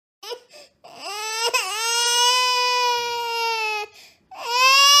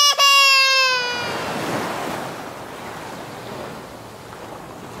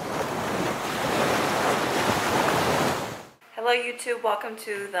Hello YouTube, welcome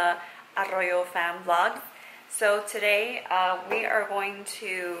to the Arroyo Fam vlog. So today we are going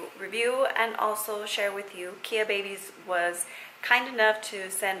to review and also share with you. KEABABIES was kind enough to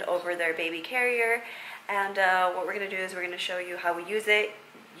send over their baby carrier, and what we're going to do is we're going to show you how we use it.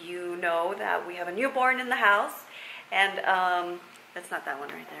 You know that we have a newborn in the house, and that's not that one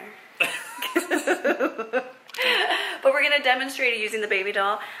right there. But we're going to demonstrate it using the baby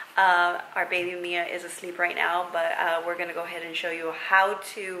doll. Our baby Mia is asleep right now, but we're going to go ahead and show you how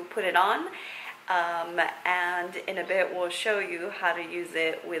to put it on. And in a bit we'll show you how to use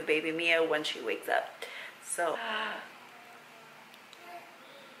it with baby Mia when she wakes up. So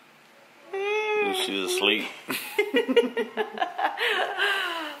she's asleep.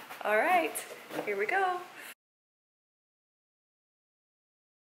 All right, here we go.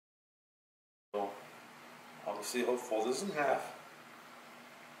 So obviously I'll fold this in half.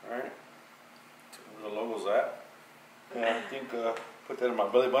 Alright, where the logo's at. Yeah, I think put that in my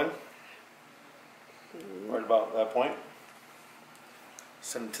belly button. Right about that point.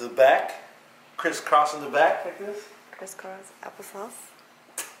 Send it to the back. Crisscross in the back like this. Crisscross applesauce.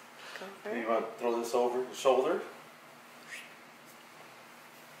 Go for it. You want to throw this over your shoulder.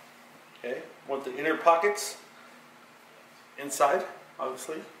 Okay, want the inner pockets inside,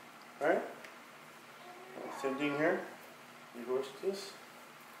 obviously. Alright. Same thing here. You go to this.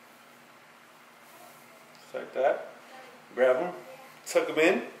 Just like that. Grab them, tuck them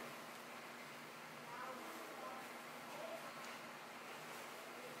in.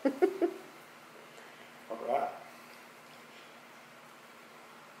 Alright.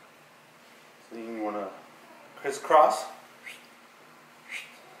 So you want to crisscross.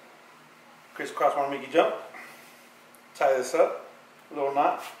 Crisscross want to make you jump. Tie this up, a little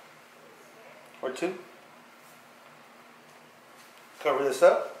knot or two. Cover this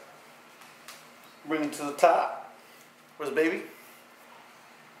up. Bring it to the top. Where's the baby?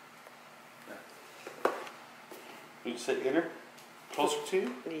 You say inner? Closer to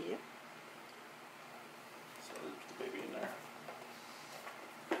you? Yeah. So let's put the baby in there.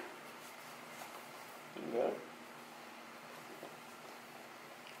 You got it.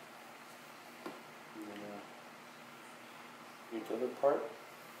 And then, get the other part.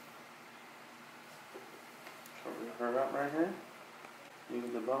 Cover her up right here. You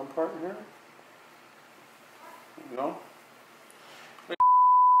get the bottom part here. There you go.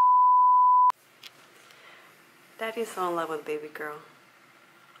 Daddy's so in love with baby girl.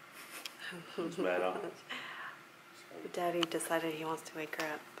 It's bad, huh? Daddy decided he wants to wake her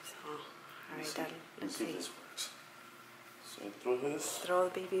up. So, alright, Daddy, let's see. If this works. So you throw this. Throw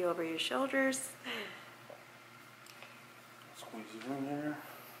the baby over your shoulders. Squeeze it in there.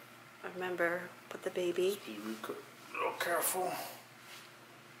 Remember, put the baby. Just be real careful.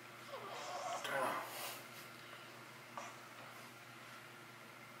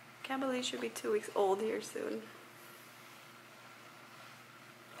 Can't believe she'll be 2 weeks old here soon.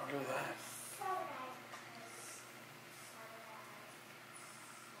 Look at that.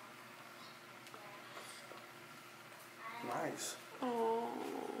 Nice. Oh.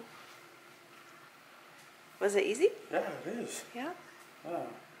 Was it easy? Yeah, it is. Yeah? Yeah.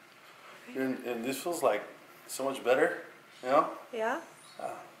 And this feels like so much better, you know? Yeah?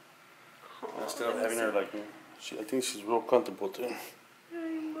 Oh, instead of having her like, I think she's real comfortable too.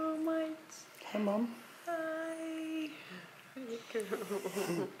 Hi, Mama. Hi, Mom. Hi. You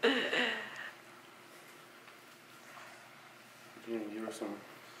can give her some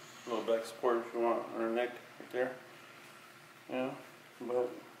little back support if you want on her neck right there. Yeah, but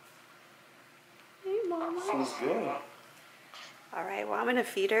Hey, Mama. seems good. Alright, well, I'm going to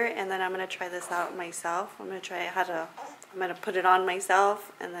feed her, and then I'm going to try this out myself. I'm going to put it on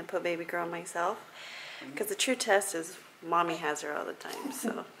myself, and then put baby girl on myself. Because the true test is mommy has her all the time,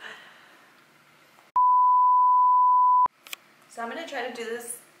 so. So I'm going to try to do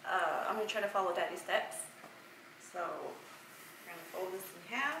this, I'm going to try to follow Daddy's steps. So, we're going to fold this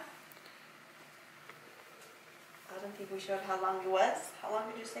in half. I don't think we showed how long it was. How long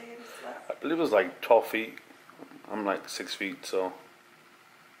did you say it was? I believe it was like 12 feet. I'm like 6 feet, so.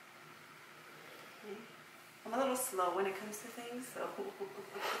 I'm a little slow when it comes to things, so.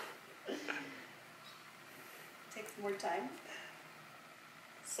 Takes more time.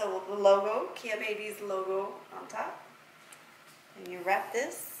 So the logo, KEABABIES logo on top. And you wrap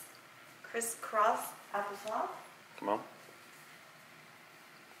this crisscross applesauce. Come on.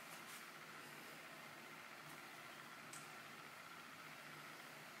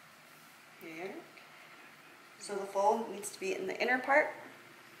 So the fold needs to be in the inner part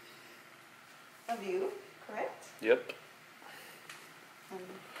of you, correct? Yep.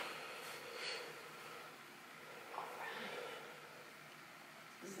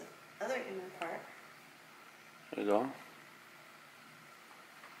 This is the other inner part. There you go. I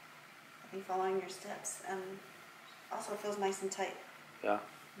think following your steps, and also feels nice and tight. Yeah.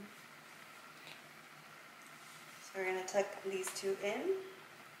 So we're going to tuck these two in.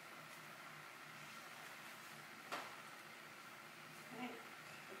 Right.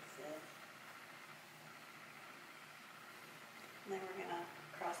 Fix it. And then we're going to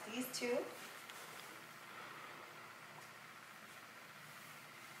cross these two.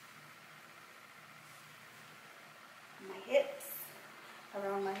 My hips,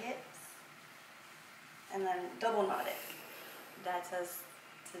 around my hips, and then double knot it. Dad says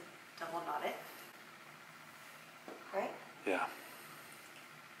to double knot it, right? Yeah.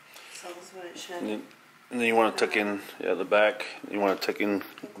 So this is what it should. And then you want to tuck in, the back. You want to tuck in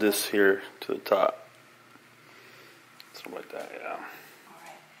this here to the top. Something like that, yeah. All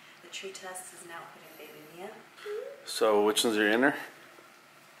right. The true test is now putting baby Mia. So which one's your inner?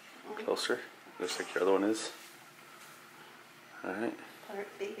 Closer, just like your other one is. All right. Put her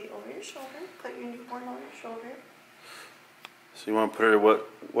baby over your shoulder. Put your newborn on your shoulder. So you want to put her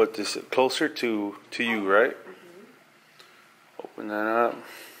what this closer to you, right? Mm-hmm. Open that up.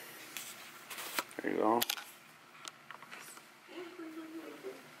 There you go.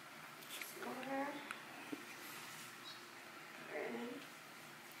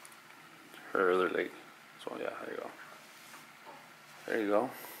 Her other leg. So yeah, there you go. There you go.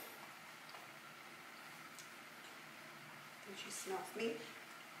 And she smells me.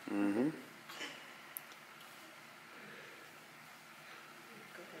 Mm-hmm.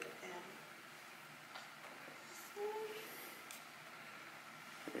 Go ahead and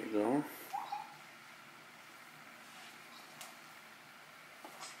There you go.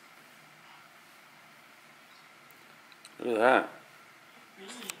 Look at that.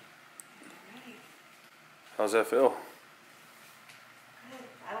 How's that feel? Good.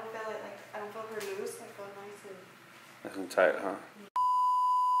 I don't feel it I don't feel her loose. I feel nice Nice and tight, huh?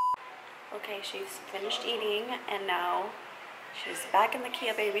 Okay, she's finished eating, and now she's back in the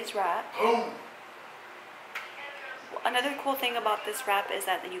KEABABIES wrap. Another cool thing about this wrap is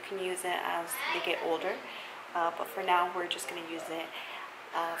that you can use it as they get older, but for now we're just going to use it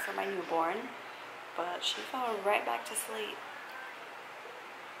for my newborn. But she fell right back to sleep.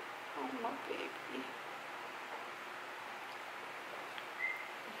 Oh, my baby.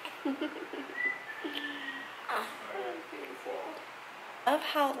 Oh, beautiful. I love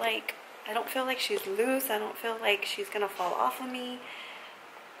how, like, I don't feel like she's loose. I don't feel like she's gonna fall off of me.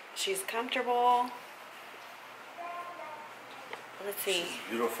 She's comfortable. Let's see. She's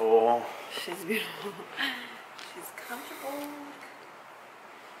beautiful. She's beautiful. She's comfortable.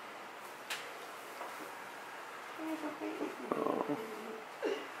 Oh.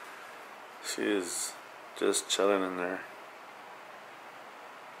 She is just chilling in there.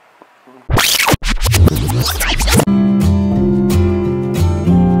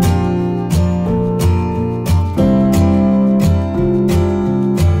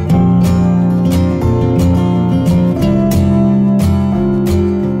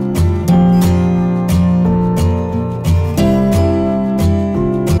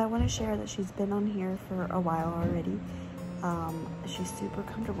 She's been on here for a while already. She's super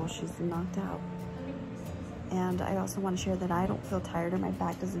comfortable. She's knocked out. And I also want to share that I don't feel tired, or my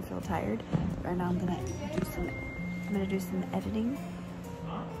back doesn't feel tired. Right now I'm gonna do some editing.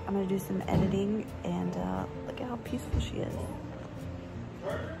 I'm gonna do some editing, and look at how peaceful she is.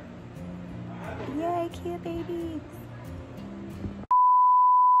 Yay, KEABABIES!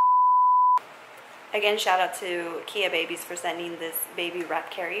 Again, shout out to KEABABIES for sending this baby wrap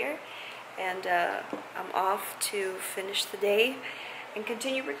carrier. And I'm off to finish the day and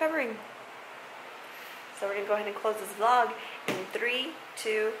continue recovering. So we're going to go ahead and close this vlog in 3,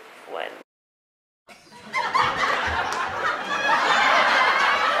 2, 1.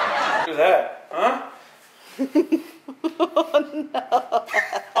 Look at that, huh? Oh no.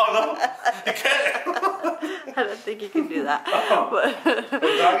 Oh no, you can't. I don't think you can do that. Oh. But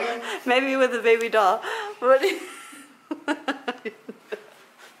maybe with a baby doll. But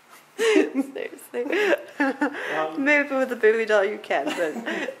seriously. Maybe with a baby doll you can, but.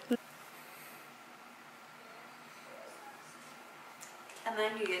 And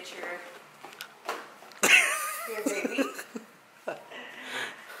then you get your baby.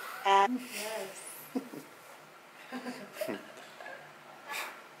 And yes. Let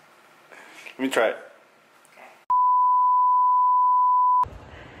me try it.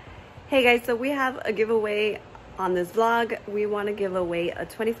 Hey guys, so we have a giveaway on this vlog, we want to give away a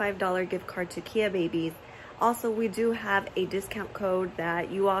 $25 gift card to KEABABIES. Also, we do have a discount code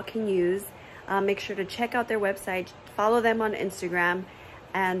that you all can use. Make sure to check out their website, follow them on Instagram,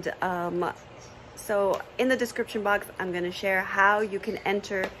 and so in the description box, I'm going to share how you can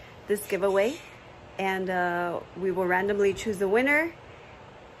enter this giveaway, and we will randomly choose the winner,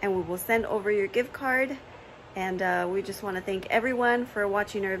 and we will send over your gift card. And we just want to thank everyone for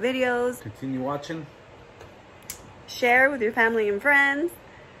watching our videos. Continue watching. Share with your family and friends.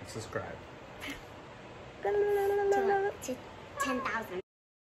 Subscribe. To 10,000.